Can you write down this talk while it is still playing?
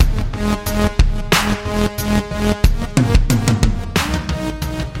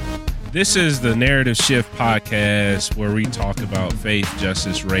This is the Narrative Shift podcast where we talk about faith,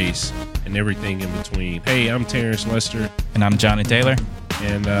 justice, race, and everything in between. Hey, I'm Terence Lester. And I'm Johnny Taylor.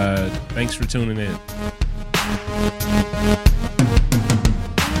 And thanks for tuning in.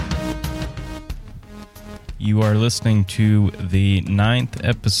 You are listening to the 9th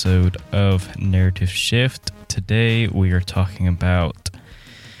episode of Narrative Shift. Today we are talking about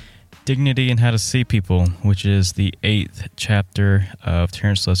dignity and how to see people, which is the 8th chapter of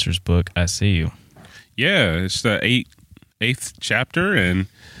Terence Lester's book, I See You. Yeah, it's the eighth chapter, and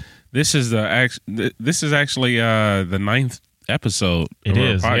this is actually the 9th episode of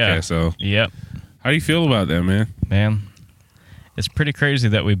our podcast. Yeah. So, yep. How do you feel about that, man? Man, it's pretty crazy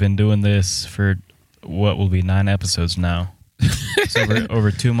that we've been doing this for what will be 9 episodes now. It's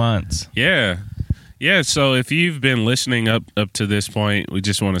over 2 months. Yeah. Yeah, so if you've been listening up to this point, we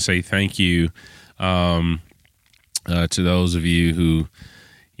just want to say thank you to those of you who,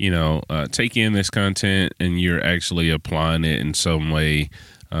 take in this content and you're actually applying it in some way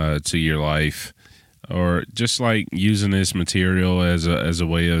to your life, or just like using this material as a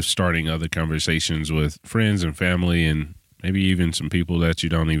way of starting other conversations with friends and family and maybe even some people that you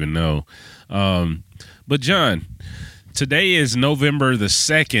don't even know. But John, today is November the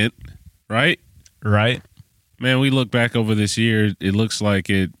 2nd, right? Right. Man, we look back over this year, it looks like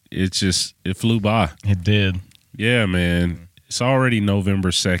it flew by. It did. Yeah, man. It's already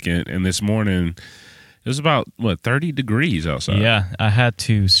November 2nd, and this morning it was about, 30 degrees outside? Yeah, I had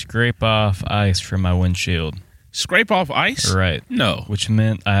to scrape off ice from my windshield. Scrape off ice? Right. No. Which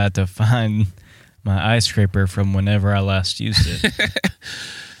meant I had to find my ice scraper from whenever I last used it.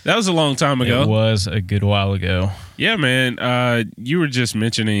 That was a long time ago. It was a good while ago. Yeah, man. You were just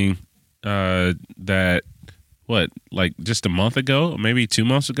mentioning that just a month ago, maybe 2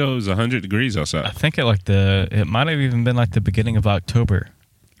 months ago, it was 100 degrees outside. I think it might have even been like the beginning of October.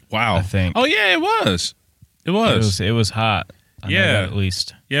 Wow. I think. Oh yeah, it was. It was hot. I know that at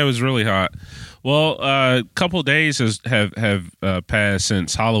least. Yeah, it was really hot. Well, a couple days have passed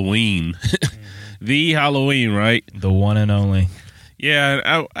since Halloween. The Halloween, right? The one and only.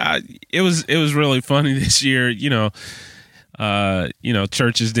 Yeah, it was really funny this year.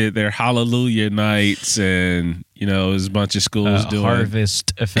 Churches did their Hallelujah nights, and it was a bunch of schools doing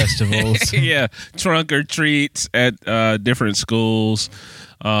harvest festivals. Yeah, trunk or treats at different schools.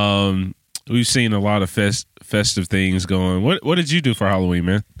 We've seen a lot of festive things going. What did you do for Halloween,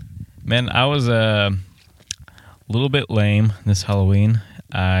 man? Man, I was a little bit lame this Halloween.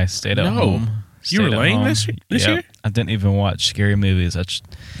 I stayed at home. You were lame this year? I didn't even watch scary movies. I just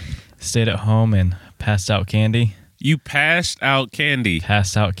stayed at home and passed out candy. You passed out candy?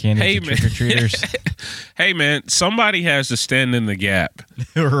 Passed out candy to trick-or-treaters. Hey, man, somebody has to stand in the gap.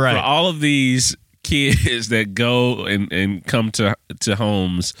 Right. For all of these kids that go and come to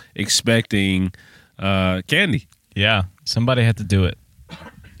homes expecting candy. Yeah, somebody had to do it.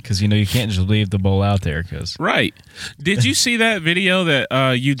 Because, you can't just leave the bowl out there. Right. Did you see that video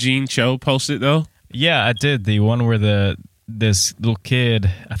that Eugene Cho posted, though? Yeah, I did. The one where this little kid,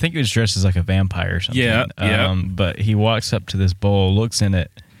 I think he was dressed as like a vampire or something. Yeah. But he walks up to this bowl, looks in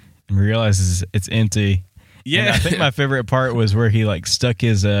it, and realizes it's empty. Yeah. And I think my favorite part was where he stuck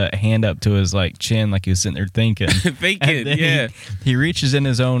his hand up to his chin, like he was sitting there thinking. Yeah. He reaches in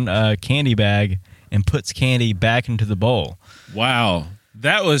his own candy bag and puts candy back into the bowl. Wow.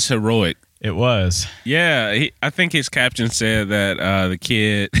 That was heroic. It was. Yeah, I think his caption said that the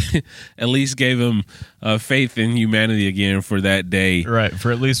kid at least gave him faith in humanity again for that day. Right,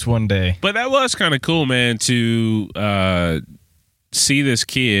 for at least one day. But that was kind of cool, man, to see this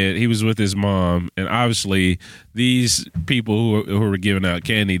kid. He was with his mom, and obviously these people who were giving out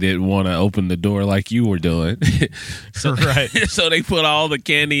candy didn't want to open the door like you were doing. Right. So they put all the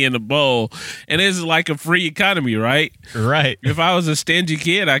candy in a bowl, and it's like a free economy, right? Right. If I was a stingy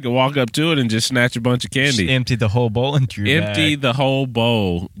kid, I could walk up to it and just snatch a bunch of candy. Just empty the whole bowl into your bag. Empty the whole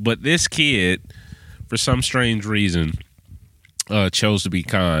bowl. But this kid, for some strange reason, chose to be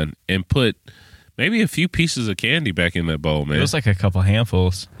kind and put maybe a few pieces of candy back in that bowl, man. It was like a couple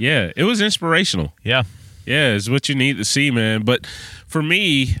handfuls. Yeah, it was inspirational. Yeah. Yeah, it's what you need to see, man. But for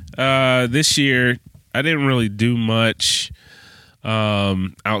me, this year, I didn't really do much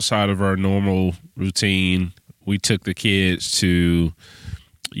outside of our normal routine. We took the kids to,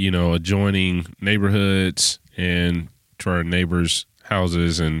 adjoining neighborhoods and to our neighbors'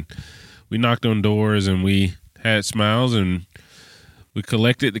 houses, and we knocked on doors and we had smiles and we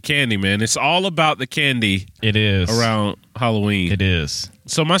collected the candy, man. It's all about the candy. It is. Around Halloween. It is.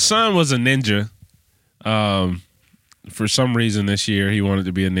 So my son was a ninja for some reason this year he wanted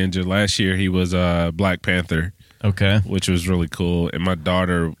to be a ninja. Last year he was Black Panther. Okay. Which was really cool. And my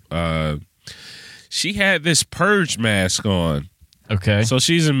daughter, she had this purge mask on. Okay. So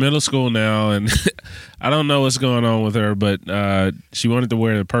she's in middle school now, and I don't know what's going on with her, but she wanted to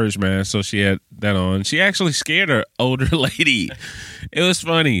wear the purge mask, so she had that on. She actually scared her older lady. It was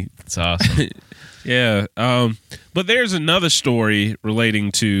funny. That's awesome. Yeah. But there's another story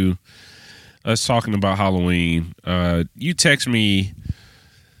relating to us talking about Halloween. You text me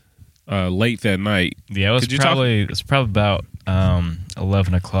late that night. Yeah, it was probably about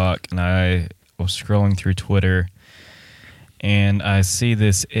 11 o'clock, and I was scrolling through Twitter, and I see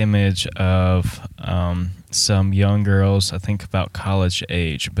this image of some young girls, I think about college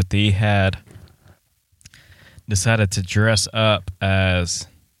age, but they had decided to dress up as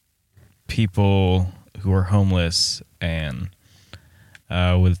people who were homeless and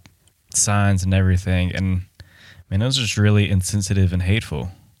with signs and everything. And man, it was just really insensitive and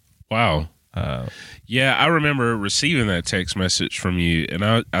hateful. Wow. Yeah, I remember receiving that text message from you, and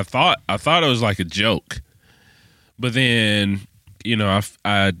I thought it was like a joke. But then,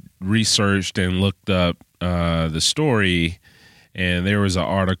 I researched and looked up the story, and there was an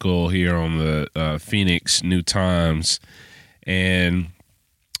article here on the Phoenix New Times, and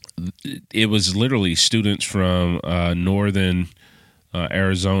it was literally students from Northern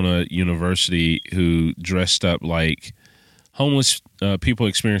Arizona University who dressed up like homeless people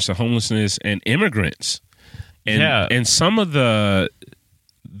experiencing homelessness and immigrants. And some of the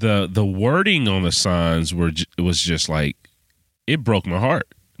wording on the signs was just like, it broke my heart.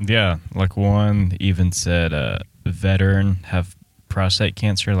 Yeah, like one even said veteran have prostate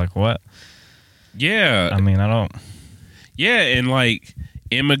cancer. Like what? Yeah. I mean, I don't. Yeah, and like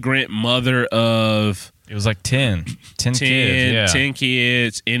immigrant mother of... It was like 10 kids. Yeah. 10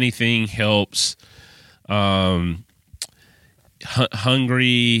 kids. Anything helps.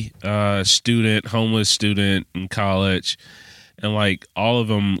 Hungry student, homeless student in college. And like all of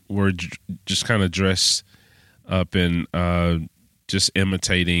them were just kind of dressed up in just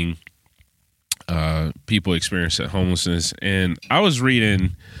imitating people experiencing homelessness. And I was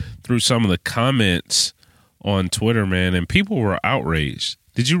reading through some of the comments on Twitter, man, and people were outraged.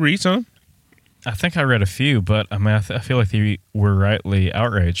 Did you read some? I think I read a few, but I mean, I feel like they were rightly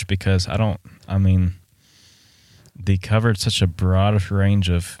outraged because they covered such a broad range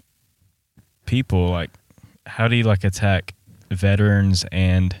of people. Like, how do you like attack veterans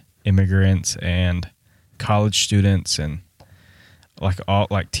and immigrants and college students and like all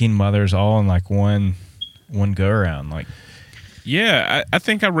like teen mothers all in like one go around? Like, yeah, I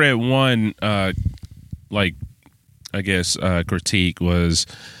think I read one critique was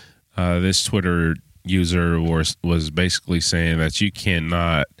this Twitter user was basically saying that you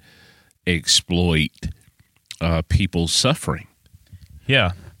cannot exploit people's suffering.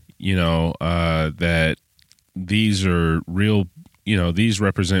 Yeah. That these are real, these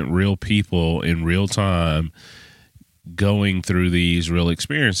represent real people in real time going through these real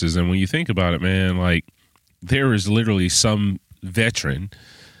experiences. And when you think about it, man, like there is literally some veteran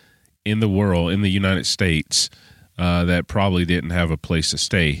in the world, in the United States, that probably didn't have a place to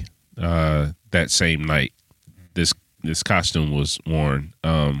stay that same night this costume was worn.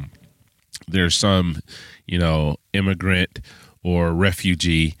 There's some, immigrant or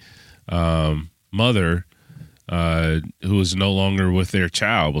refugee mother who is no longer with their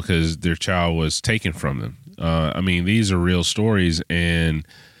child because their child was taken from them. These are real stories, and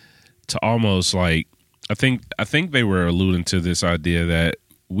to almost like, I think they were alluding to this idea that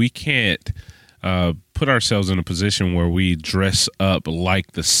we can't put ourselves in a position where we dress up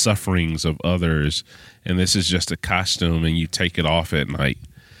like the sufferings of others, and this is just a costume and you take it off at night.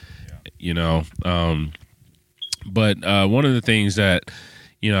 But one of the things that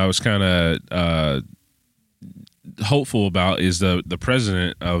I was kind of hopeful about is the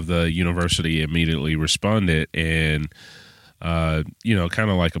president of the university immediately responded and kind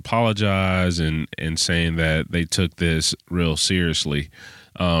of like apologize and saying that they took this real seriously.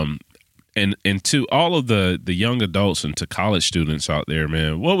 And to all of the young adults and to college students out there,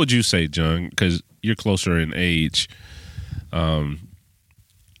 man, what would you say, John? Because you're closer in age.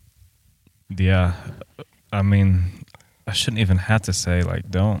 Yeah, I shouldn't even have to say like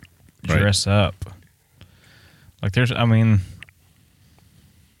don't dress up. Like there's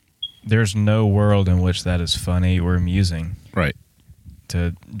no world in which that is funny or amusing. Right.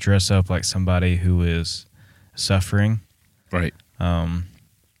 To dress up like somebody who is suffering. Right.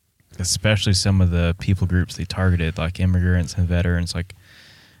 Especially some of the people groups they targeted, like immigrants and veterans. Like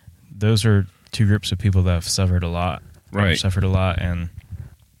those are two groups of people that have suffered a lot. Right. Suffered a lot, and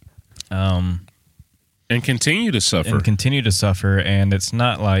and continue to suffer. And it's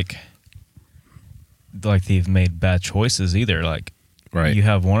not like they've made bad choices either. Like, right. You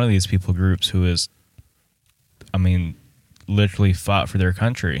have one of these people groups who is, I mean, literally fought for their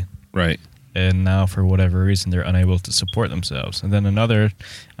country. Right. And now, for whatever reason, they're unable to support themselves. And then another,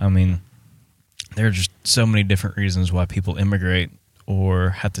 I mean, there are just so many different reasons why people immigrate or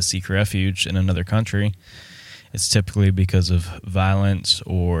have to seek refuge in another country. It's typically because of violence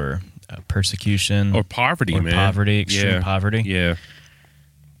or persecution. Or poverty, or man. Poverty, extreme poverty. Yeah.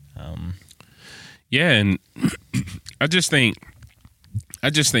 Yeah, and I just think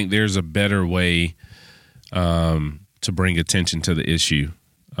there's a better way to bring attention to the issue.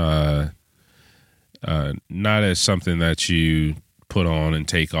 Not as something that you put on and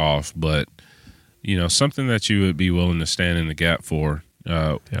take off, but something that you would be willing to stand in the gap for.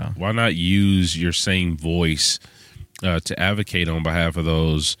 Why not use your same voice to advocate on behalf of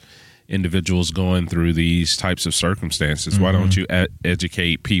those individuals going through these types of circumstances? Mm-hmm. Why don't you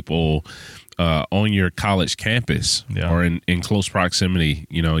educate people on your college campus or in close proximity,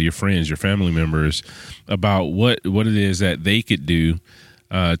 your friends, your family members, about what it is that they could do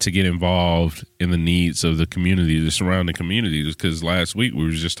to get involved in the needs of the community, the surrounding communities? Because last week we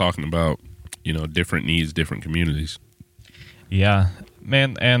were just talking about, different needs, different communities. Yeah,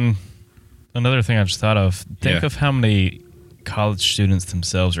 man. And another thing I just thought of, think of how many college students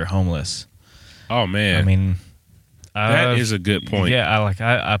themselves are homeless. Oh, man. I mean, that is a good point. Yeah,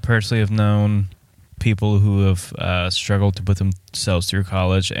 I personally have known people who have struggled to put themselves through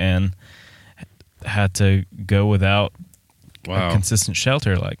college and had to go without a consistent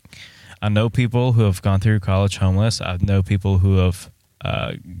shelter. Like, I know people who have gone through college homeless. I know people who have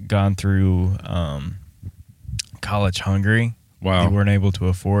gone through college hungry. Wow. They weren't able to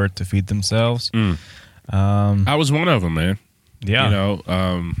afford to feed themselves. I was one of them, man. Yeah.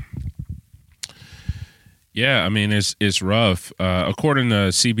 Yeah, I mean, it's rough. According to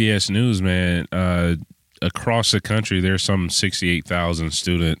CBS News, man, across the country, there's some 68,000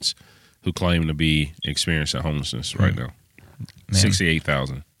 students who claim to be experiencing homelessness right now.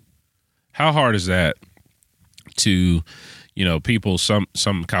 68,000. How hard is that to, people, some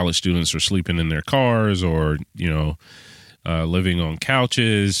college students are sleeping in their cars or, living on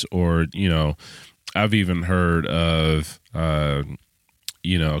couches or, I've even heard of,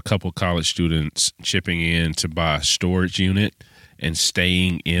 a couple college students chipping in to buy a storage unit and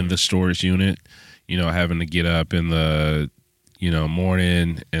staying in the storage unit, having to get up in the,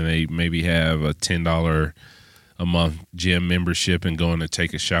 morning and they maybe have a $10 a month gym membership and going to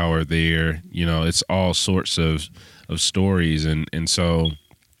take a shower there. It's all sorts of stories. And so.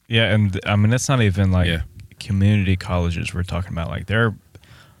 Yeah. And I mean, it's not even community colleges we're talking about. Like, there are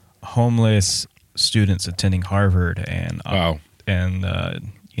homeless students attending Harvard and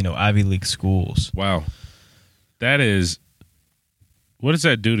Ivy League schools. Wow. What does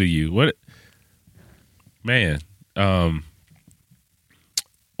that do to you? What, man?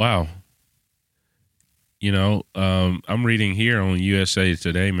 Wow. I'm reading here on USA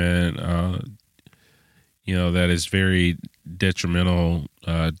Today, man, that is very detrimental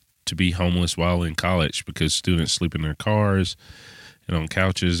to be homeless while in college because students sleep in their cars and on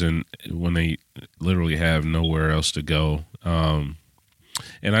couches and when they literally have nowhere else to go. And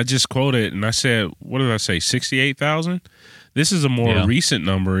I just quoted and I said, what did I say? 68,000? This is a more recent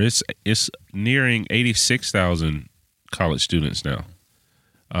number. It's nearing 86,000 college students now.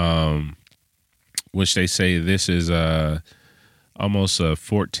 Which they say this is almost a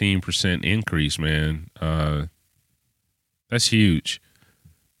 14% increase, man. That's huge.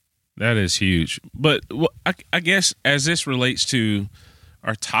 That is huge. But I guess as this relates to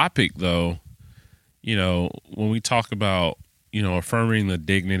our topic, though, when we talk about, affirming the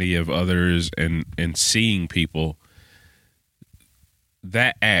dignity of others and seeing people,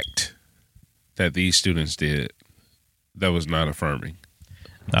 that act that these students did, that was not affirming.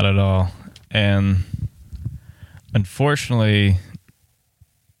 Not at all. And unfortunately,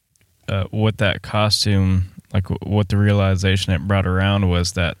 with that costume, like what the realization it brought around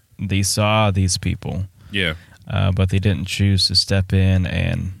was that they saw these people, but they didn't choose to step in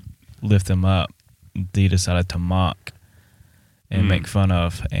and lift them up. They decided to mock and make fun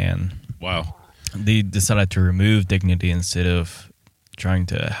of, and they decided to remove dignity instead of trying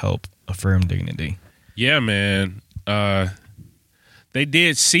to help affirm dignity. Yeah, man. They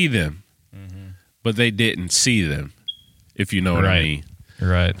did see them, but they didn't see them, if you know what I mean.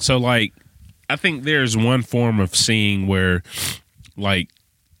 Right. So, I think there's one form of seeing where,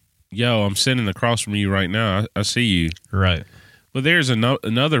 yo, I'm sitting across from you right now. I see you. Right. But there's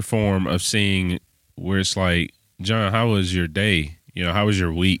another form of seeing where it's like, John, how was your day? How was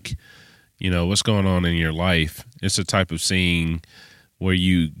your week? what's going on in your life. It's a type of seeing where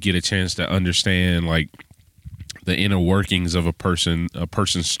you get a chance to understand like the inner workings of a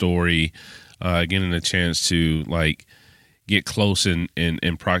person's story, getting a chance to like get close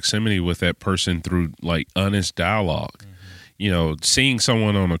in proximity with that person through like honest dialogue. Seeing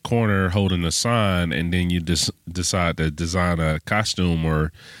someone on a corner holding a sign and then you decide to design a costume,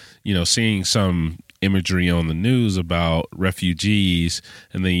 or, seeing some imagery on the news about refugees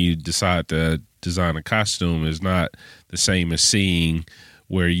and then you decide to design a costume is not the same as seeing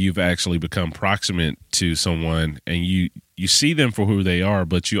where you've actually become proximate to someone and you see them for who they are,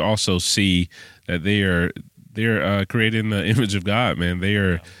 but you also see that they're created in the image of God, man. They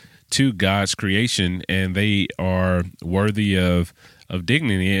are to God's creation, and they are worthy of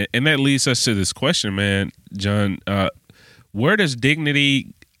dignity. And that leads us to this question, man, John. Where does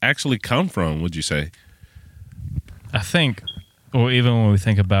dignity actually come from, would you say? I think, or even when we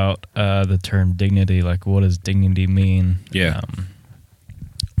think about the term dignity, like what does dignity mean? Yeah.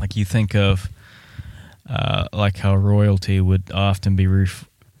 Like you think of like how royalty would often be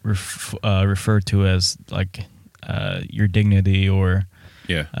referred to as like your dignity, or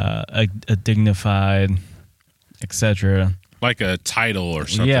a dignified, etc. Like a title or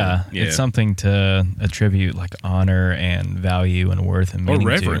something. Yeah, it's something to attribute like honor and value and worth and meaning or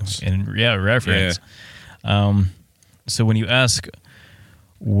reverence. To. And reverence. Yeah. So when you ask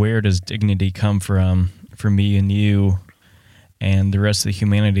where does dignity come from for me and you and the rest of the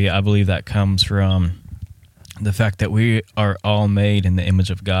humanity, I believe that comes from the fact that we are all made in the image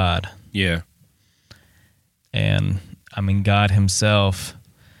of God. Yeah. And I mean, God himself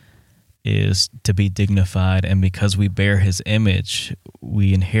is to be dignified, and because we bear his image,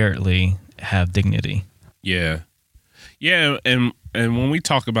 we inherently have dignity. Yeah. Yeah, and when we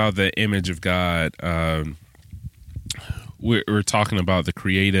talk about the image of God, we're talking about the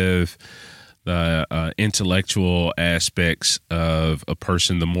creative, the intellectual aspects of a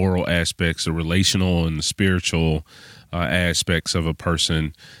person, the moral aspects, the relational and the spiritual aspects of a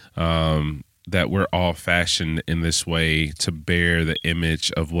person, that we're all fashioned in this way to bear the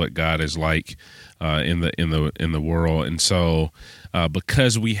image of what God is like in the world. And so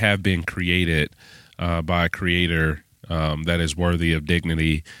because we have been created by a creator that is worthy of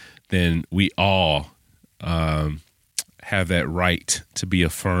dignity, then we all have that right to be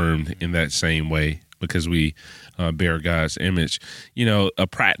affirmed in that same way because we bear God's image. A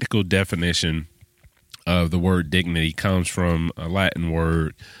practical definition of the word dignity comes from a Latin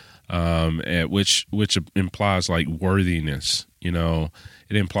word, which implies like worthiness.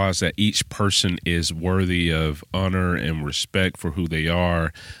 It implies that each person is worthy of honor and respect for who they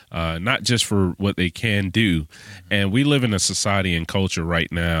are, not just for what they can do. And we live in a society and culture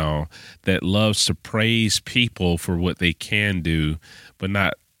right now that loves to praise people for what they can do, but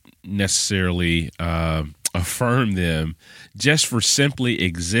not necessarily affirm them just for simply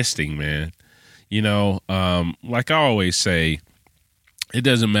existing, man. Like I always say, it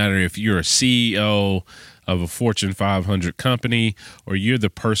doesn't matter if you're a CEO of a Fortune 500 company or you're the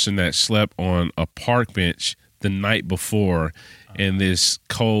person that slept on a park bench the night before in this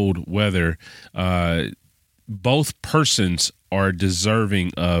cold weather. Both persons are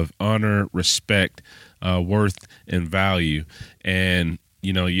deserving of honor, respect, worth, and value. And,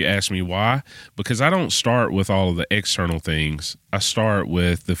 you ask me why? Because I don't start with all of the external things. I start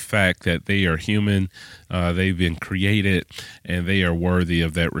with the fact that they are human, they've been created, and they are worthy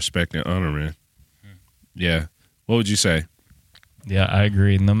of that respect and honor, man. Yeah. What would you say? Yeah, I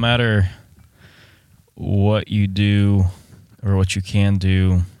agree. No matter what you do or what you can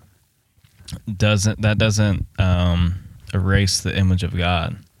do, doesn't erase the image of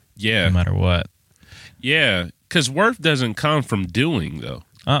God. Yeah. No matter what. Yeah, because worth doesn't come from doing, though.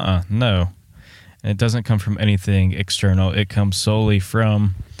 No. It doesn't come from anything external. It comes solely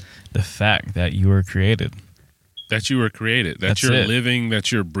from the fact that you were created. That you were created. That That's you're it. living,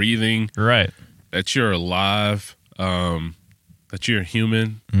 that you're breathing. Right. That you're alive, that you're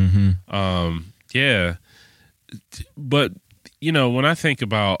human. Mm-hmm. Yeah. But, when I think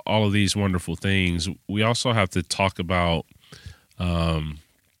about all of these wonderful things, we also have to talk about,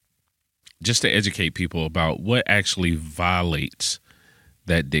 just to educate people about what actually violates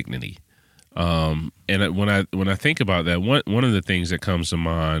that dignity. And when I think about that, one of the things that comes to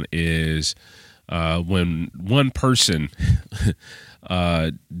mind is when one person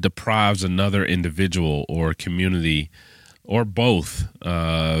deprives another individual or community or both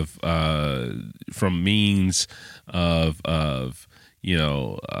of from means of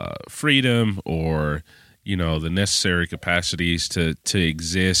freedom or the necessary capacities to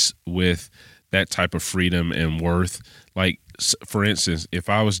exist with that type of freedom and worth. Like, for instance, if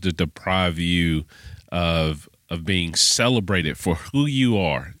I was to deprive you of being celebrated for who you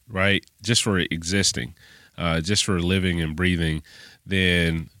are, right, just for existing, just for living and breathing,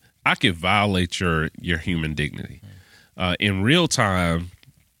 then I could violate your human dignity. In real time,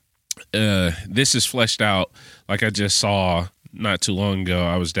 this is fleshed out. Like I just saw not too long ago,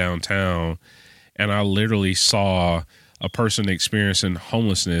 I was downtown and I literally saw a person experiencing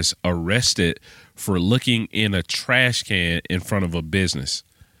homelessness arrested for looking in a trash can in front of a business.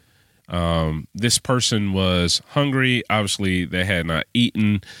 This person was hungry. Obviously, they had not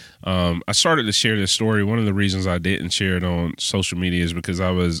eaten. I started to share this story. One of the reasons I didn't share it on social media is because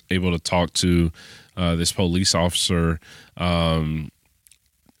I was able to talk to this police officer to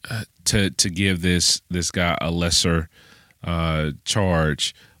give this guy a lesser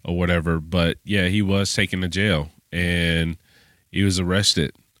charge or whatever. But yeah, he was taken to jail and he was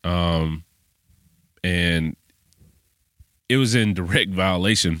arrested. And it was in direct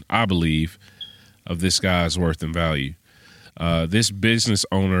violation, I believe, of this guy's worth and value. This business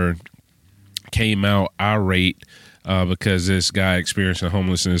owner came out irate because this guy experiencing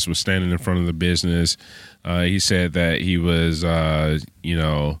homelessness was standing in front of the business. He said that he was,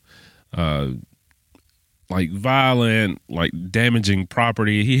 like violent, like damaging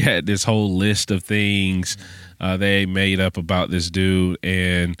property. He had this whole list of things they made up about this dude.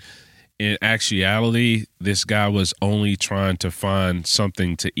 And in actuality, this guy was only trying to find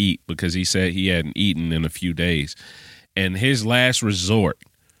something to eat because he said he hadn't eaten in a few days. And his last resort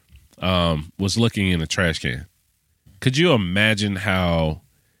was looking in a trash can. Could you imagine how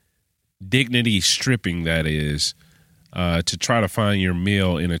dignity stripping that is to try to find your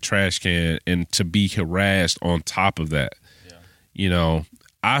meal in a trash can and to be harassed on top of that? Yeah. You know,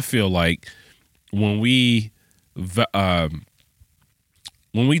 I feel like when we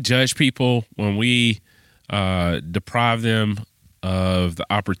judge people, when we deprive them of the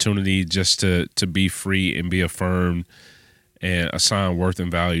opportunity just to be free and be affirmed and assign worth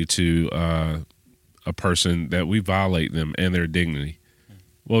and value to a person, that we violate them and their dignity.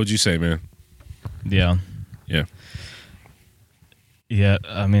 What would you say, man? Yeah. Yeah. Yeah,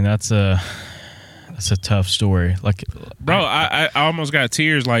 I mean, that's a tough story. Like, bro, I almost got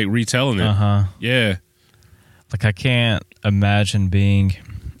tears like retelling it. Uh-huh. Yeah. Like, I can't imagine being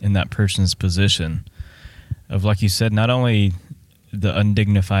in that person's position of, like you said, not only the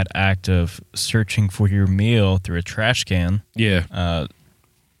undignified act of searching for your meal through a trash can. Yeah.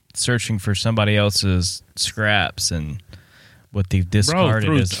 Searching for somebody else's scraps and what they've discarded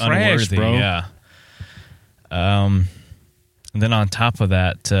through is trash, unworthy. bro. Yeah. And then on top of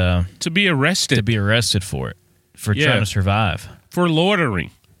that, to be arrested. for it, for trying to survive. For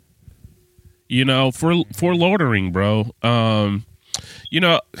loitering. You know, for loitering, bro. You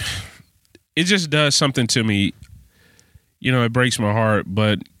know, it just does something to me. You know, it breaks my heart.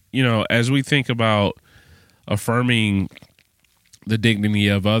 But, you know, as we think about affirming the dignity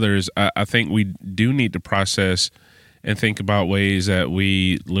of others, I think we do need to process and think about ways that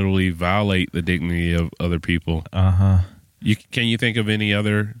we literally violate the dignity of other people. Uh-huh. Can you think of any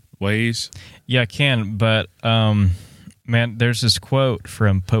other ways? Yeah, I can. But, man, there's this quote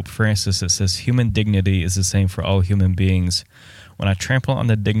from Pope Francis that says, "Human dignity is the same for all human beings. When I trample on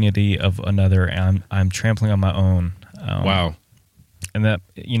the dignity of another, I'm trampling on my own." Wow. And that,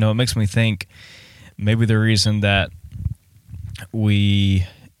 you know, it makes me think maybe the reason that we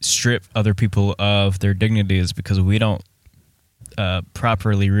strip other people of their dignity is because we don't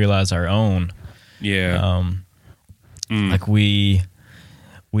properly realize our own. Yeah. Like we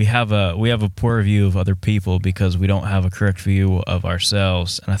have a poor view of other people because we don't have a correct view of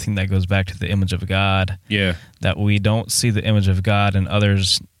ourselves, and I think that goes back to the image of God. Yeah. That we don't see the image of God in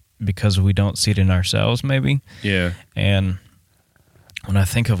others because we don't see it in ourselves, maybe. Yeah. And when I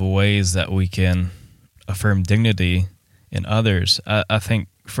think of ways that we can affirm dignity in others, I think,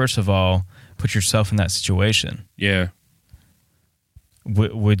 first of all, put yourself in that situation. Yeah.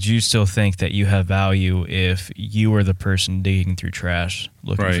 Would you still think that you have value if you were the person digging through trash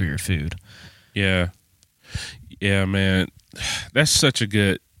looking for your food? Yeah. Yeah, man. That's such a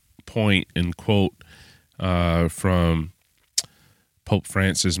good point and quote from Pope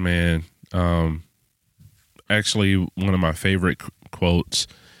Francis, man. Actually, one of my favorite quotes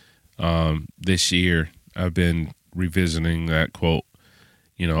this year. I've been revisiting that quote,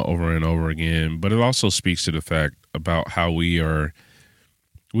 you know, over and over again. But it also speaks to the fact about how we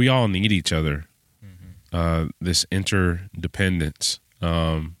all need each other. Mm-hmm. This interdependence.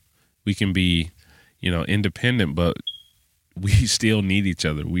 We can be, you know, independent, but we still need each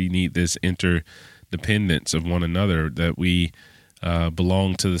other. We need this interdependence of one another, that we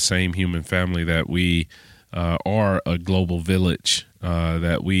belong to the same human family, that we are a global village,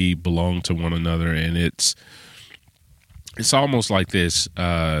 that we belong to one another. And it's almost like this.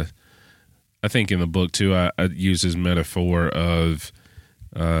 I think in the book too, I use this metaphor of,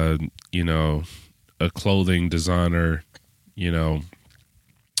 a clothing designer,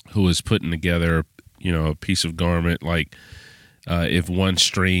 who is putting together, a piece of garment. Like, if one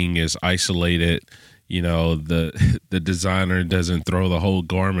string is isolated, the designer doesn't throw the whole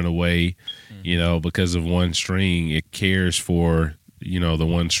garment away, because of one string. It cares for, the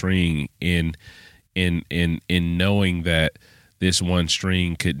one string in knowing that this one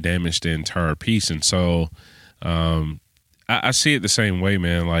string could damage the entire piece. And so, I see it the same way,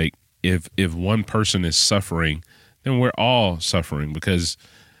 man. Like, if one person is suffering, then we're all suffering, because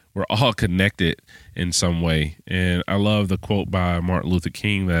we're all connected in some way. And I love the quote by Martin Luther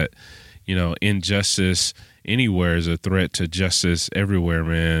King that, injustice anywhere is a threat to justice everywhere,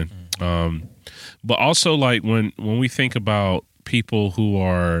 man. But also, like, when we think about people who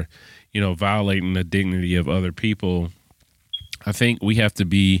are, violating the dignity of other people, I think we have to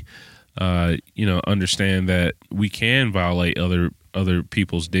be, understand that we can violate other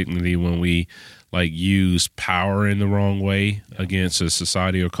people's dignity when we, like, use power in the wrong way against a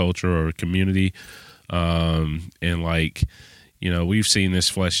society or culture or a community. And, like, we've seen this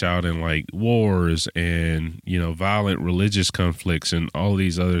flesh out in, like, wars and, violent religious conflicts and all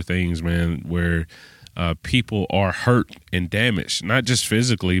these other things, man, where people are hurt and damaged, not just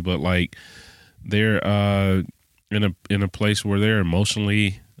physically, but, like, they're in a place where they're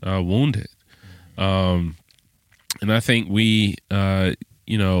emotionally wounded. And I think we live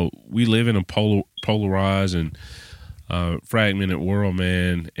in a polarized and fragmented world,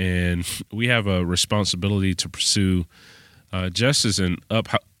 man, and we have a responsibility to pursue justice and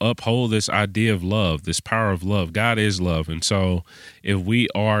uphold this idea of love, this power of love. God is love. And so if we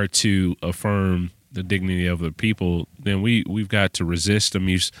are to affirm the dignity of the people, then we've got to resist the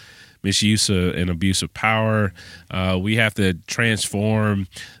misuse and abuse of power. We have to transform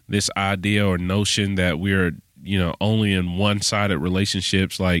this idea or notion that we're, only in one-sided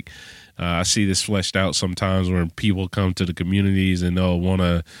relationships. Like, I see this fleshed out sometimes when people come to the communities and they'll want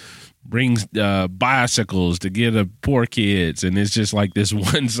to bring bicycles to give to poor kids, and it's just like this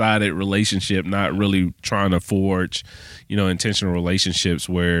one-sided relationship, not really trying to forge, intentional relationships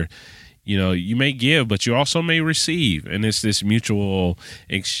where, you may give, but you also may receive, and it's this mutual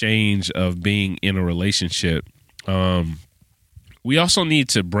exchange of being in a relationship. We also need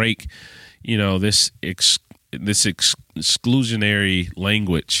to break, this exclusionary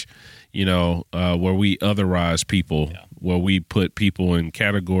language, where we otherize people, where we put people in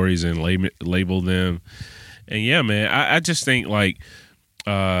categories and label them. And yeah, man, I just think, like,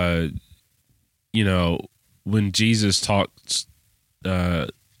 when Jesus talks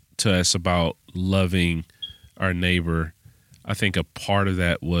to us about loving our neighbor, I think a part of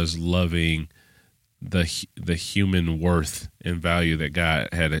that was loving the human worth and value that God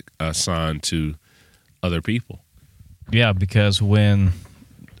had assigned to other people. Yeah, because when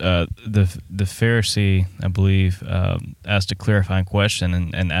the Pharisee, I believe, asked a clarifying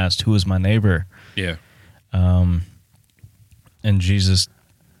question and asked, "Who is my neighbor?" Yeah. And Jesus,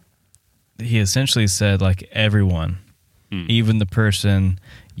 he essentially said, like, everyone, even the person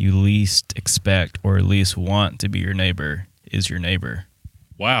you least expect or least want to be your neighbor is your neighbor.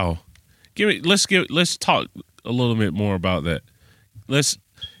 Wow. Let's talk a little bit more about that.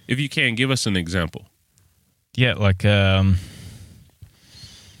 If you can, give us an example. Yeah, like,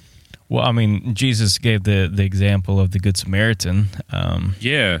 Jesus gave the example of the Good Samaritan.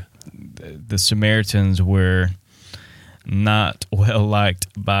 The Samaritans were not well liked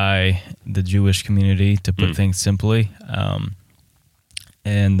by the Jewish community, to put things simply.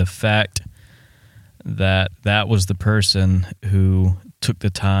 And the fact that was the person who took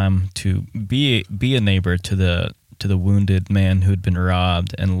the time to be a neighbor to the wounded man who had been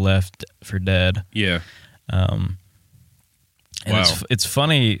robbed and left for dead. Yeah. And wow. It's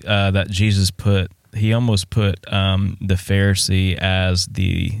funny that Jesus almost put the Pharisee as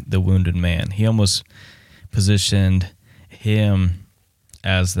the wounded man. He almost positioned him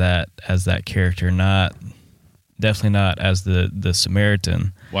as that character, definitely not as the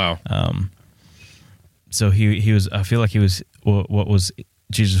Samaritan. Wow. So he was. I feel like he was. What was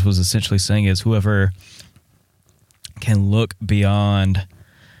Jesus was essentially saying is, whoever can look beyond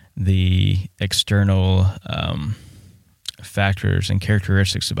the external factors and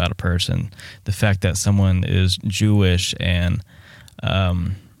characteristics about a person, the fact that someone is Jewish and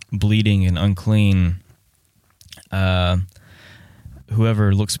bleeding and unclean,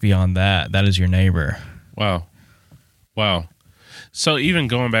 whoever looks beyond that is your neighbor. Wow. So even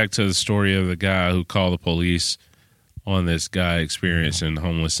going back to the story of the guy who called the police on this guy experiencing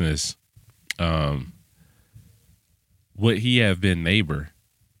homelessness, would he have been neighbor?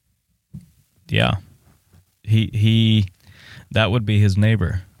 Yeah. He that would be his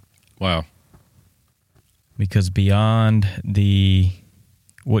neighbor. Wow. Because beyond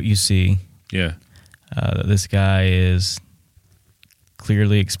what you see, Yeah. This guy is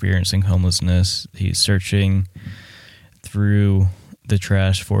clearly experiencing homelessness. He's searching through the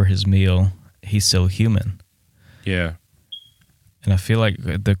trash for his meal. He's still human. Yeah. And I feel like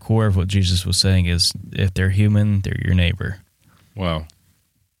the core of what Jesus was saying is if they're human, they're your neighbor. Wow.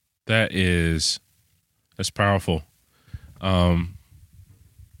 That's powerful. I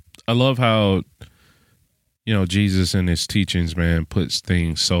love how, Jesus in his teachings, man, puts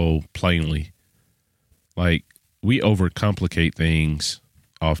things so plainly. Like, we overcomplicate things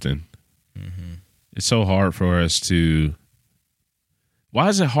often. Mm-hmm. It's so hard for us to... Why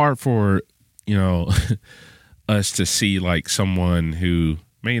is it hard for, us to see, like, someone who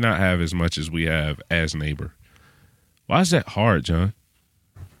may not have as much as we have as neighbor? Why is that hard, John?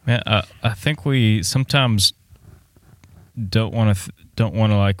 Man, I think we sometimes don't want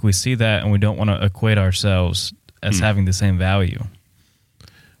to like, we see that and we don't want to equate ourselves as having the same value.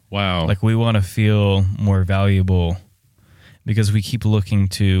 Wow. Like, we want to feel more valuable because we keep looking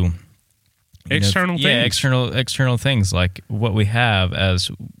to external things. Yeah, external things, like what we have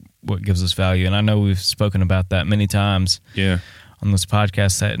as what gives us value. And I know we've spoken about that many times on this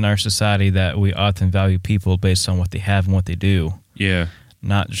podcast, that in our society that we often value people based on what they have and what they do. Yeah.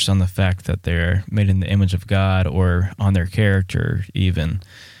 Not just on the fact that they're made in the image of God or on their character even.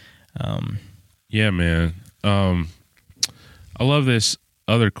 Yeah, man. I love this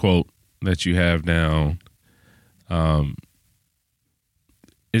other quote that you have down.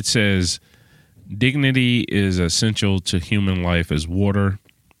 It says, dignity is essential to human life as water,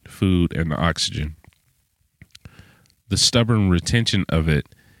 food, and oxygen. The stubborn retention of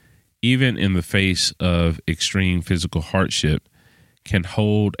it, even in the face of extreme physical hardship, can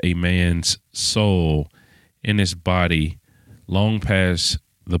hold a man's soul in his body long past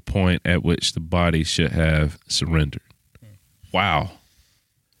the point at which the body should have surrendered. Wow.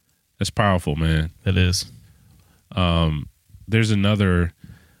 That's powerful, man. It is. There's another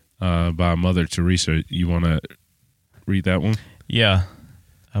by Mother Teresa. You want to read that one? Yeah.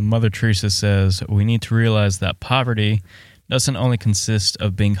 Mother Teresa says, we need to realize that poverty doesn't only consist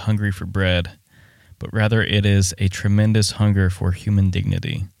of being hungry for bread, but rather it is a tremendous hunger for human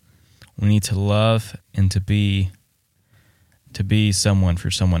dignity. We need to love and to be someone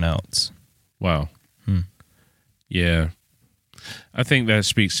for someone else. Wow. Yeah. I think that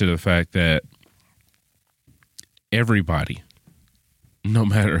speaks to the fact that everybody, no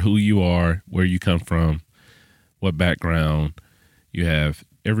matter who you are, where you come from, what background you have,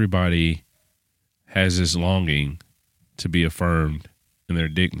 everybody has this longing to be affirmed in their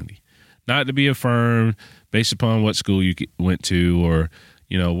dignity. Not to be affirmed based upon what school you went to or,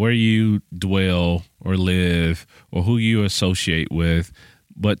 where you dwell or live or who you associate with,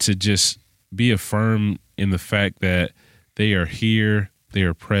 but to just be affirmed in the fact that they are here, they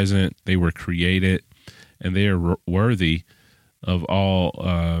are present, they were created, and they are worthy of all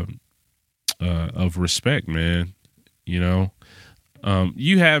of respect, man. You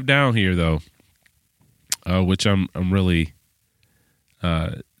have down here though, which I'm really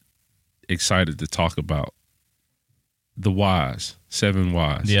excited to talk about, the whys, 7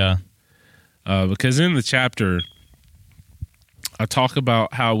 whys. Yeah. Because in the chapter, I talk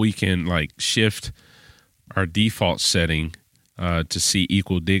about how we can like shift our default setting to see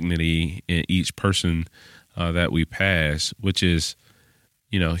equal dignity in each person that we pass, which is,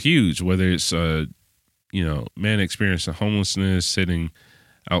 huge, whether it's, man experiencing homelessness, sitting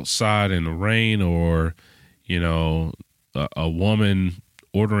outside in the rain, or, a woman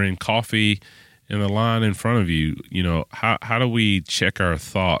ordering coffee in the line in front of you. How do we check our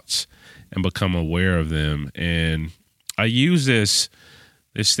thoughts and become aware of them? And I use this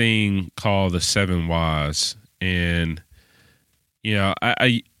thing called the 7 whys, and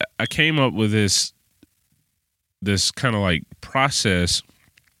I came up with this kind of like process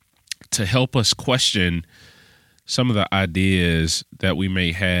to help us question some of the ideas that we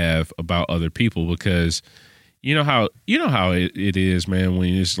may have about other people, because you know how it is, man,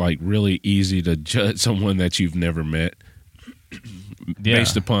 when it's like really easy to judge someone that you've never met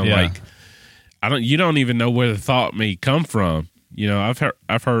based upon like you don't even know where the thought may come from.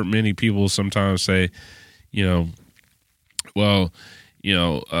 I've heard many people sometimes say, well,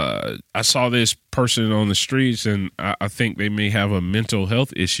 I saw this person on the streets and I think they may have a mental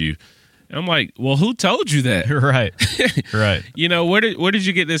health issue. And I'm like, well, who told you that? Right. Right. Where did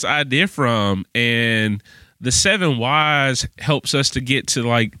you get this idea from? And the 7 whys helps us to get to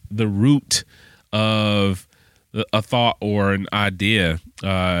like the root of a thought or an idea.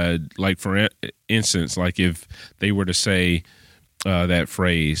 Like for instance, like if they were to say that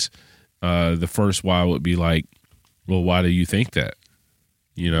phrase, the first why would be like, well, why do you think that?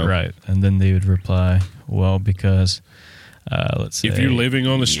 Right. And then they would reply, well, because let's say if you're living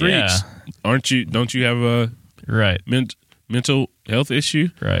on the streets, don't you have a right mental health issue?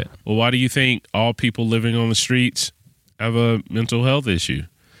 Right. Well, why do you think all people living on the streets have a mental health issue?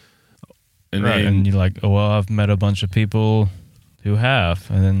 And right. And you're like, oh, well, I've met a bunch of people who have,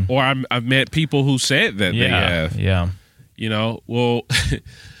 and then or I've met people who said that they have. Yeah. Well,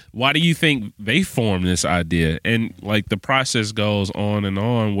 why do you think they formed this idea? And like the process goes on and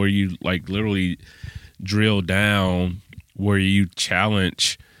on where you like literally drill down, where you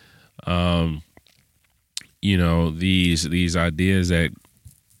challenge, these ideas that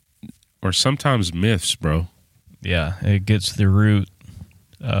are sometimes myths, bro. Yeah, it gets to the root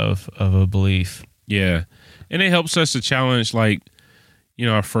of a belief. Yeah, and it helps us to challenge like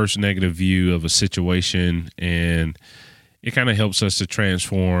our first negative view of a situation, and it kind of helps us to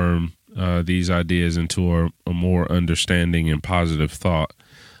transform these ideas into a more understanding and positive thought.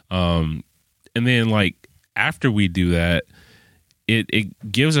 And then like after we do that,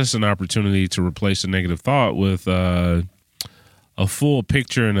 it gives us an opportunity to replace a negative thought with a full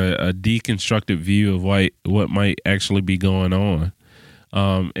picture and a deconstructed view of what might actually be going on.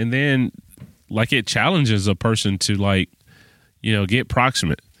 And then like it challenges a person to like, get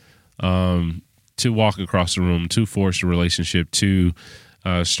proximate, to walk across the room, to force a relationship, to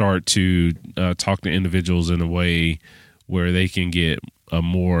start to talk to individuals in a way where they can get a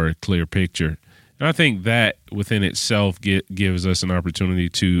more clear picture. And I think that within itself gives us an opportunity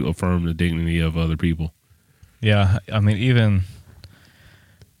to affirm the dignity of other people. Yeah, you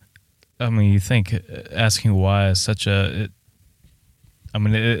think asking why is such it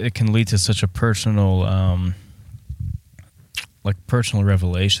can lead to such a personal, personal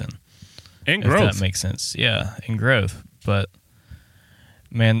revelation. And growth. If that makes sense. Yeah, and growth. But,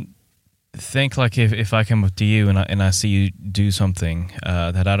 man, think like if I come up to you and I see you do something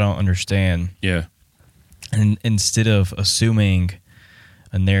that I don't understand. Yeah. And instead of assuming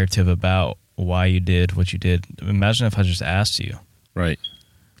a narrative about why you did what you did, imagine if I just asked you. Right.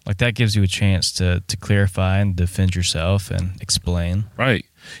 Like that gives you a chance to clarify and defend yourself and explain. Right.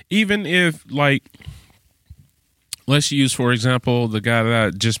 Even if like, let's use, for example, the guy that I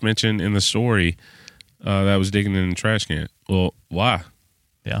just mentioned in the story that was digging in the trash can. Well, why?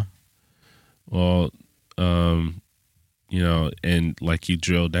 Yeah. Well, and like you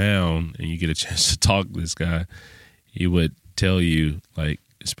drill down and you get a chance to talk to this guy, he would tell you like,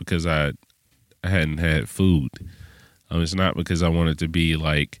 it's because I hadn't had food. It's not because I wanted to be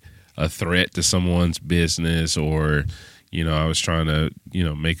like a threat to someone's business or, I was trying to,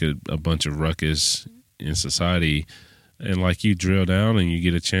 make a bunch of ruckus in society. And like you drill down and you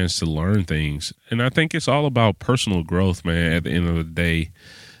get a chance to learn things. And I think it's all about personal growth, man, at the end of the day.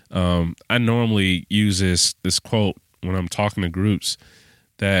 I normally use this quote when I'm talking to groups,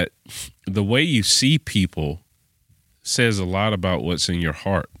 that the way you see people says a lot about what's in your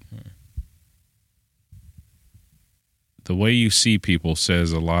heart. The way you see people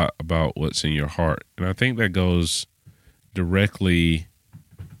says a lot about what's in your heart. And I think that goes directly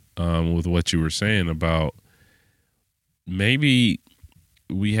with what you were saying about maybe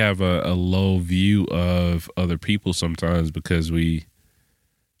we have a low view of other people sometimes because we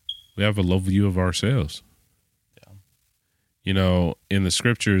have a low view of ourselves. Yeah. In the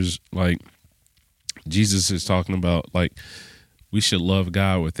scriptures, like Jesus is talking about, like we should love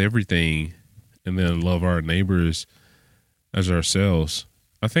God with everything and then love our neighbors as ourselves.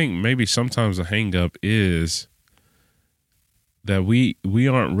 I think maybe sometimes the hang up is that we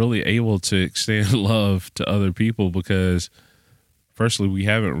aren't really able to extend love to other people because firstly, we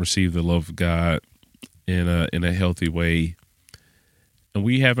haven't received the love of God in a healthy way, and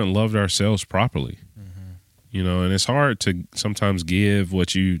we haven't loved ourselves properly. Mm-hmm. And it's hard to sometimes give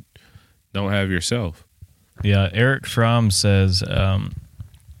what you don't have yourself. Yeah, Eric Fromm says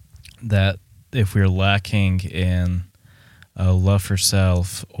that if we're lacking in love for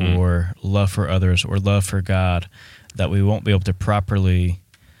self or love for others or love for God, that we won't be able to properly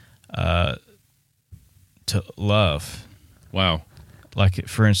to love. Wow. Like,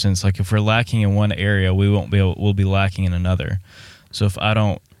 for instance, like if we're lacking in one area, we'll be lacking in another. So if I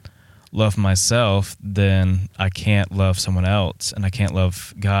don't love myself, then I can't love someone else, and I can't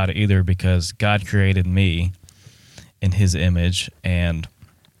love God either because God created me in His image, and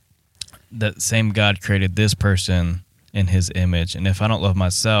that same God created this person in his image. And if I don't love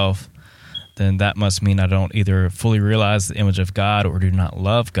myself, then that must mean I don't either fully realize the image of God or do not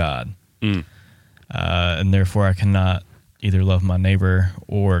love God. And therefore I cannot either love my neighbor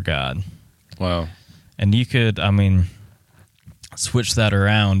or God. Wow. And you could, switch that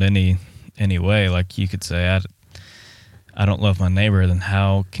around any way. Like you could say, I don't love my neighbor, then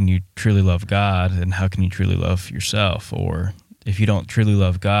how can you truly love God, and how can you truly love yourself? Or if you don't truly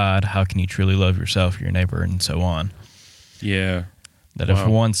love God, how can you truly love yourself, your neighbor, and so on? Yeah. That if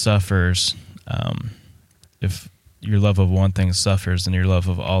one suffers, if your love of one thing suffers, then your love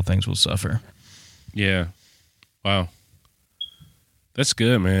of all things will suffer. Yeah. Wow. That's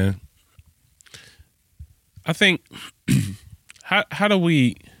good, man. I think, how do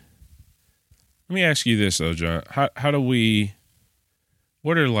we, let me ask you this though, John. How do we,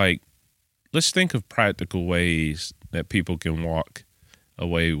 what are like, let's think of practical ways that people can walk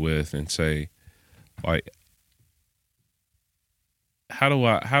away with and say, like, how do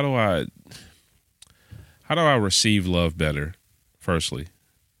I receive love better, firstly?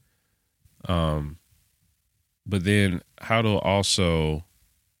 But then how do also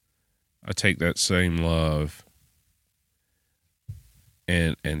I take that same love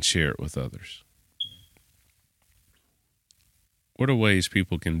and share it with others? What are ways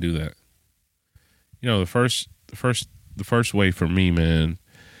people can do that? You know, the first way for me, man,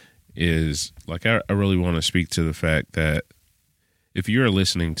 is like I really want to speak to the fact that if you're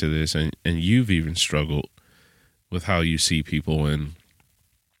listening to this and you've even struggled with how you see people and,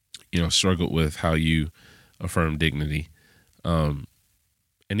 you know, struggled with how you affirm dignity,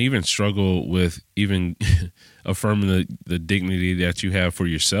 and even struggle with even affirming the dignity that you have for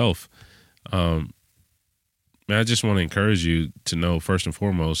yourself, man, I just want to encourage you to know, first and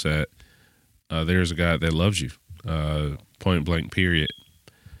foremost, that there's a God that loves you, point blank, period.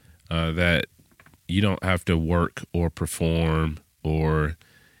 That you don't have to work or perform or,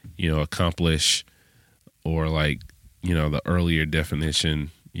 you know, accomplish, or like, you know, the earlier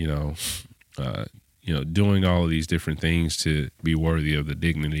definition, doing all of these different things to be worthy of the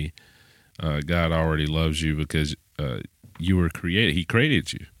dignity. God already loves you because you were created. He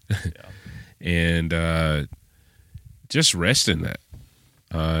created you. Yeah. And just rest in that,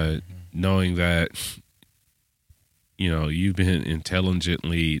 knowing that, you know, you've been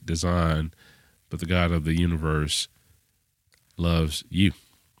intelligently designed, but the God of the universe loves you.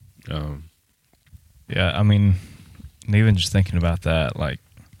 Yeah, I mean, even just thinking about that, like,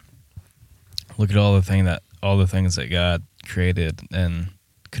 look at all the things that God created and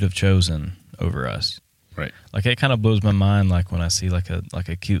could have chosen over us. Right. Like, it kind of blows my mind, like when I see like a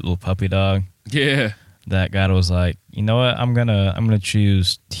cute little puppy dog. Yeah. That God was like, you know what? I'm gonna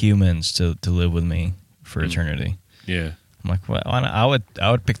choose humans to live with me for eternity. Yeah. I'm like, well, I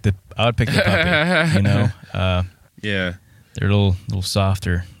would pick the puppy. You know. Yeah. They're a little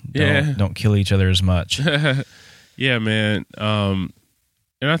softer. Don't kill each other as much. Yeah, man. And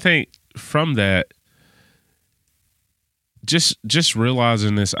I think from that, just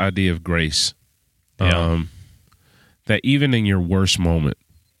realizing this idea of grace, that even in your worst moment,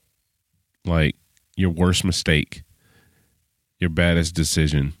 like your worst mistake, your baddest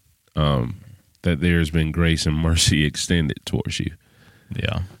decision, that there's been grace and mercy extended towards you.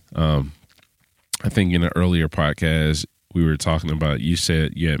 Yeah. I think in an earlier podcast we were talking about, you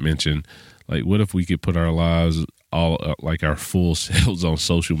had mentioned, like, what if we could put our lives all like our full selves on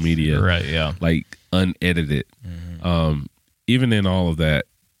social media, right? Yeah, like unedited. Mm-hmm. Even in all of that,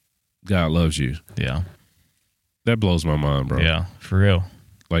 God loves you. Yeah, that blows my mind, bro. Yeah, for real.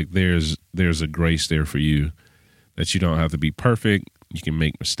 Like there's a grace there for you that you don't have to be perfect. You can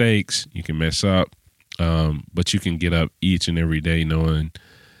make mistakes, you can mess up, but you can get up each and every day knowing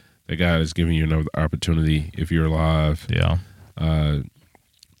that God is giving you another opportunity, if you're alive, to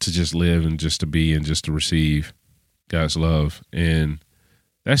just live and just to be and just to receive God's love. And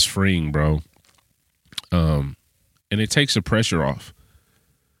that's freeing, bro. And it takes the pressure off.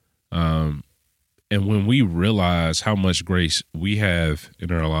 And when we realize how much grace we have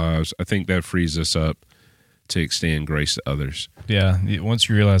in our lives, I think that frees us up to extend grace to others. Yeah, once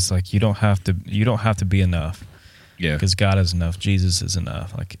you realize, like, you don't have to be enough. Yeah, because God is enough. Jesus is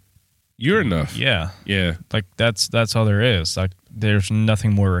enough. Like, you're enough. Yeah, yeah. Like that's all there is. Like, there's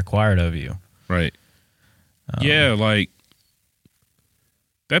nothing more required of you. Right. Yeah, like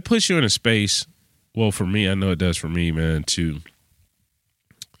that puts you in a space. Well, for me, I know it does for me, man, to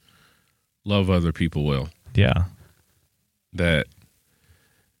love other people well. Yeah. That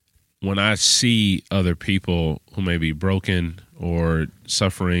when I see other people who may be broken or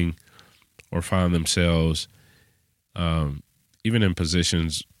suffering or find themselves even in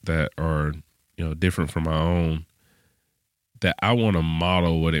positions that are, different from my own, that I want to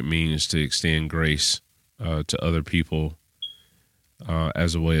model what it means to extend grace to other people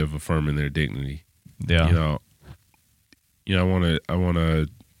as a way of affirming their dignity. Yeah. I want to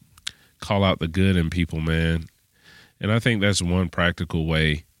call out the good in people, man. And I think that's one practical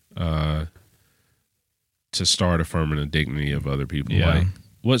way to start affirming the dignity of other people. Yeah. Like,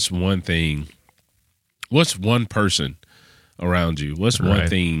 what's one person around you? What's one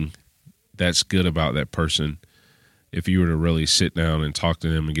thing that's good about that person? If you were to really sit down and talk to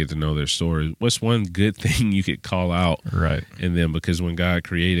them and get to know their story, what's one good thing you could call out in them? Because when God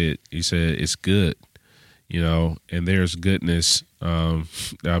created, he said it's good, and there's goodness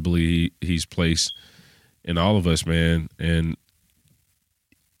I believe he's placed in all of us, man. And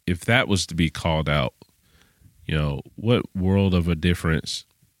if that was to be called out, what world of a difference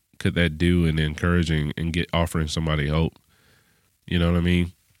could that do in encouraging and offering somebody hope? You know what I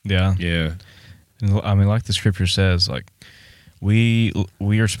mean? Yeah. Yeah. I mean, like the scripture says, like we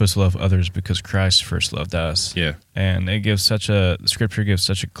are supposed to love others because Christ first loved us. Yeah. And the scripture gives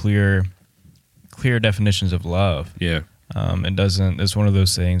such a clear definitions of love. Yeah. It's one of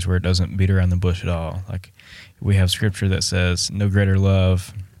those things where it doesn't beat around the bush at all. Like, we have scripture that says, no greater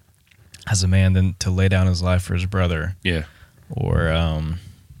love has a man than to lay down his life for his brother. Yeah. Or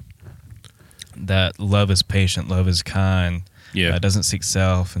that love is patient, love is kind. Yeah. Doesn't seek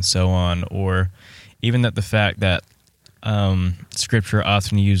self, and so on. Or even that the fact that scripture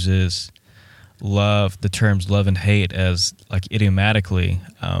often uses the terms love and hate as like idiomatically,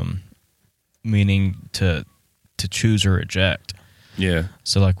 meaning to choose or reject. Yeah.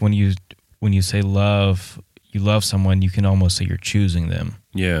 So like when you say love, you love someone, you can almost say you're choosing them.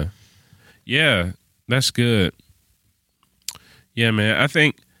 Yeah. Yeah, that's good. Yeah, man. I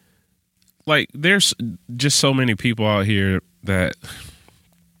think like there's just so many people out here that,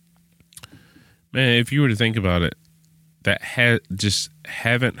 man, if you were to think about it, that just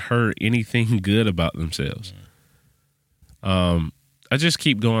haven't heard anything good about themselves. I just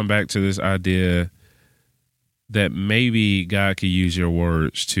keep going back to this idea that maybe God could use your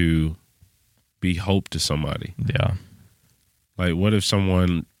words to be hope to somebody. Yeah. Like, what if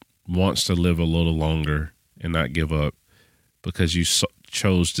someone wants to live a little longer and not give up because you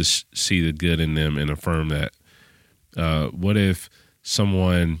chose to see the good in them and affirm that? What if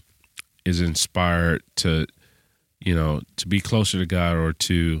someone is inspired to be closer to God, or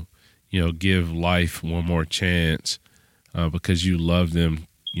to, give life one more chance because you love them,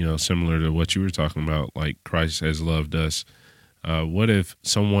 similar to what you were talking about, like Christ has loved us. What if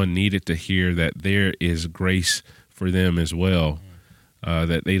someone needed to hear that there is grace for them as well,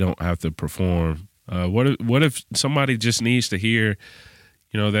 that they don't have to perform? What if somebody just needs to hear,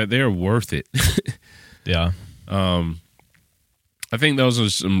 that they're worth it? Yeah. I think those are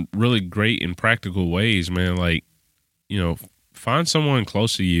some really great and practical ways, man. Like, find someone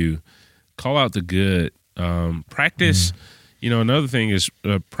close to you, call out the good, practice. Another thing is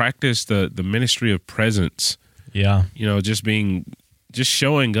practice the ministry of presence. Yeah. Just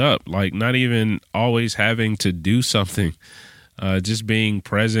showing up, like not even always having to do something, just being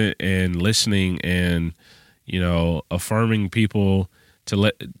present and listening and, affirming people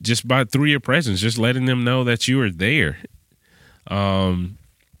through your presence, just letting them know that you are there.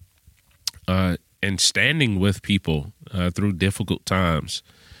 And standing with people through difficult times.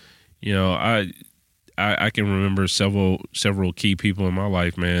 I can remember several key people in my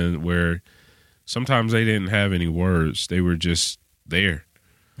life, man, where sometimes they didn't have any words. They were just there.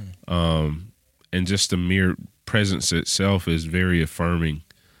 And just the mere presence itself is very affirming.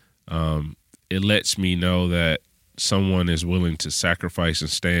 It lets me know that someone is willing to sacrifice and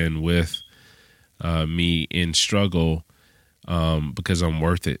stand with me in struggle because I'm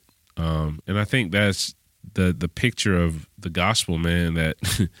worth it. And I think that's the picture of the gospel, man,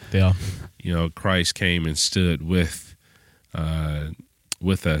 that, yeah. Christ came and stood with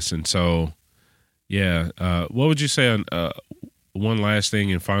us. And so, yeah, what would you say on one last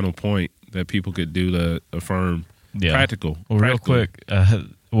thing and final point that people could do to affirm practical? Well, real quick,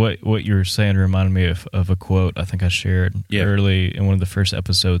 what you were saying reminded me of a quote I think I shared early in one of the first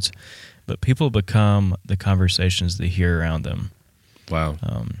episodes. But people become the conversations they hear around them. Wow.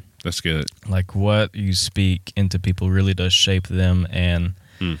 That's good. Like what you speak into people really does shape them. And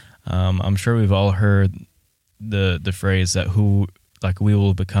I'm sure we've all heard the phrase that we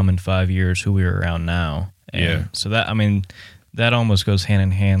will become in 5 years who we are around now. And so that almost goes hand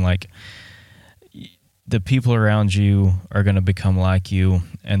in hand. Like the people around you are going to become like you,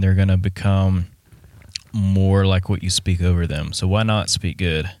 and they're going to become more like what you speak over them. So why not speak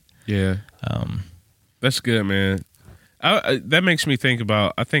good? Yeah. That's good, man. That makes me think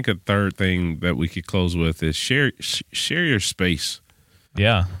about. I think a third thing that we could close with is share your space.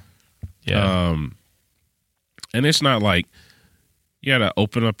 Yeah. And it's not like you got to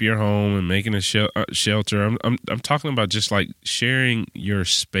open up your home and making a shelter. I'm talking about just like sharing your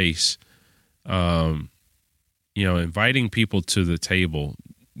space. Inviting people to the table.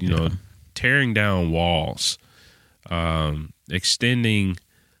 Tearing down walls. Extending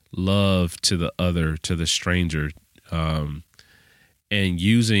love to the other, to the stranger, and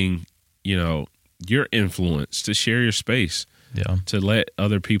using, your influence to share your space, to let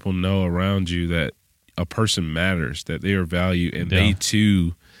other people know around you that a person matters, that they are valued, and they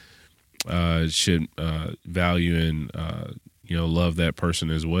too should value and love that person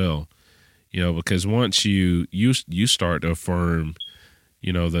as well. Because once you start to affirm,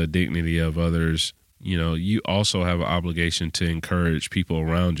 the dignity of others. You also have an obligation to encourage people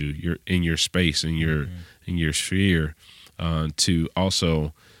around you. You're in your space, in your sphere, to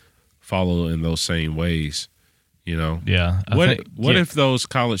also follow in those same ways. Yeah. What if those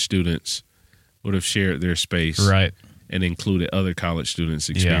college students would have shared their space, right, and included other college students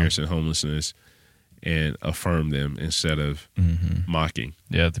experiencing homelessness, and affirmed them instead of mocking?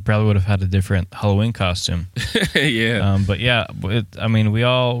 Yeah, they probably would have had a different Halloween costume. Yeah.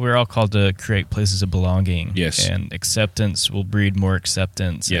 We're all called to create places of belonging. Yes. And acceptance will breed more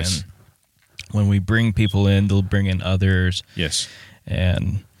acceptance. Yes. And when we bring people in, they'll bring in others. Yes.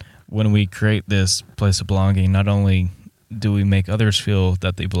 And when we create this place of belonging, not only do we make others feel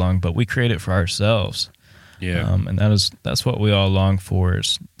that they belong, but we create it for ourselves. Yeah. And that's what we all long for,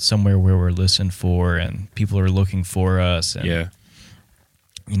 is somewhere where we're listened for and people are looking for us. And,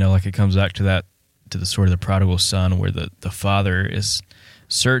 it comes back to the sort of the prodigal son, where the father is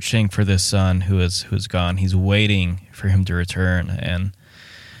searching for this son who is gone. He's waiting for him to return. And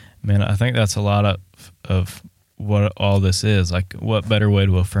man, I think that's a lot of what all this is. Like, what better way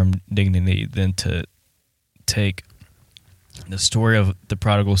to affirm dignity than to take the story of the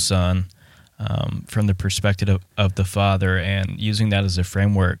prodigal son, from the perspective of the father, and using that as a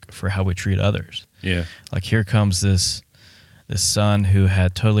framework for how we treat others. Yeah. Like, here comes this son who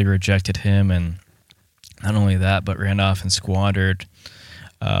had totally rejected him, and not only that, but ran off and squandered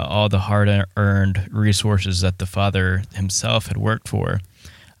all the hard-earned resources that the father himself had worked for.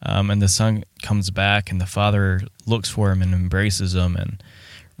 And the son comes back, and the father looks for him and embraces him and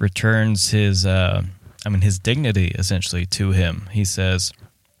returns his dignity, essentially, to him. He says,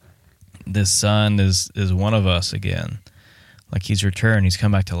 this son is one of us again. Like, he's returned. He's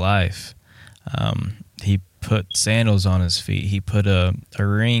come back to life. He put sandals on his feet. He put a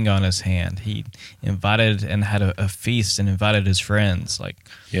ring on his hand. He invited and had a feast and invited his friends. Like,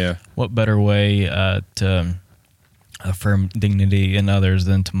 what better way to affirm dignity in others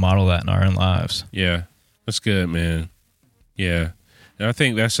than to model that in our own lives? Yeah, that's good, man. Yeah, and I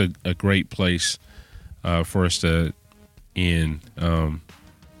think that's a great place for us to end.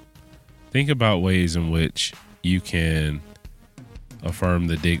 Think about ways in which you can affirm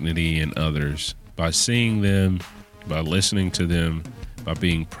the dignity in others by seeing them, by listening to them, by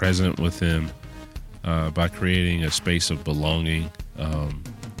being present with them, by creating a space of belonging,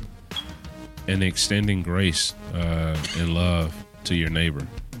 and extending grace and love to your neighbor.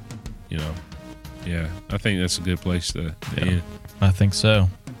 I think that's a good place to end. I think so.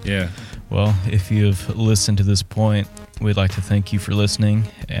 Yeah. Well, if you've listened to this point, we'd like to thank you for listening.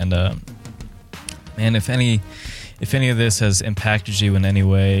 And if any of this has impacted you in any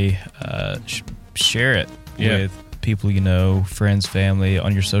way, share it with people you know, friends, family,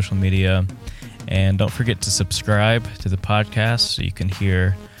 on your social media. And don't forget to subscribe to the podcast so you can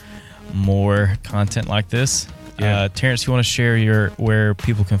hear more content like this. Terrence, you want to share where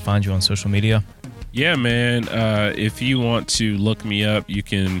people can find you on social media? Yeah, man. If you want to look me up, you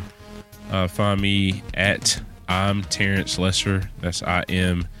can find me at I'm Terence Lester. That's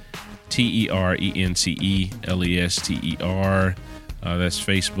IMTERENCELESTER. That's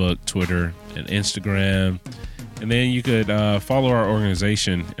Facebook, Twitter, and Instagram. And then you could follow our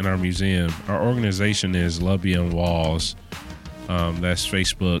organization and our museum. Our organization is Love Beyond Walls. That's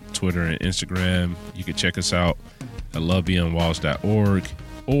Facebook, Twitter, and Instagram. You can check us out at lovebeyondwalls.org.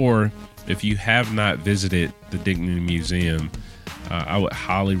 Or if you have not visited the Dignity Museum, I would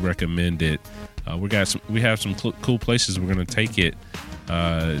highly recommend it. We have some cool places we're going to take it.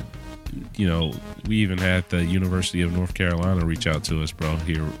 We even had the University of North Carolina reach out to us, bro,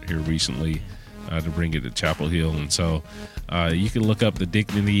 here recently to bring it to Chapel Hill. And so you can look up the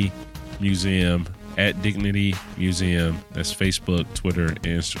Dignity Museum at Dignity Museum. That's Facebook, Twitter, and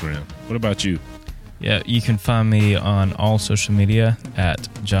Instagram. What about you? Yeah, you can find me on all social media at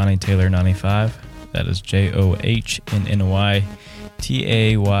Johnny Taylor 95. That is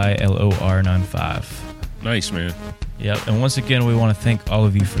JohnnyTaylor95. Nice, man. Yep. And once again, we want to thank all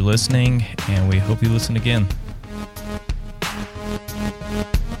of you for listening, and we hope you listen again.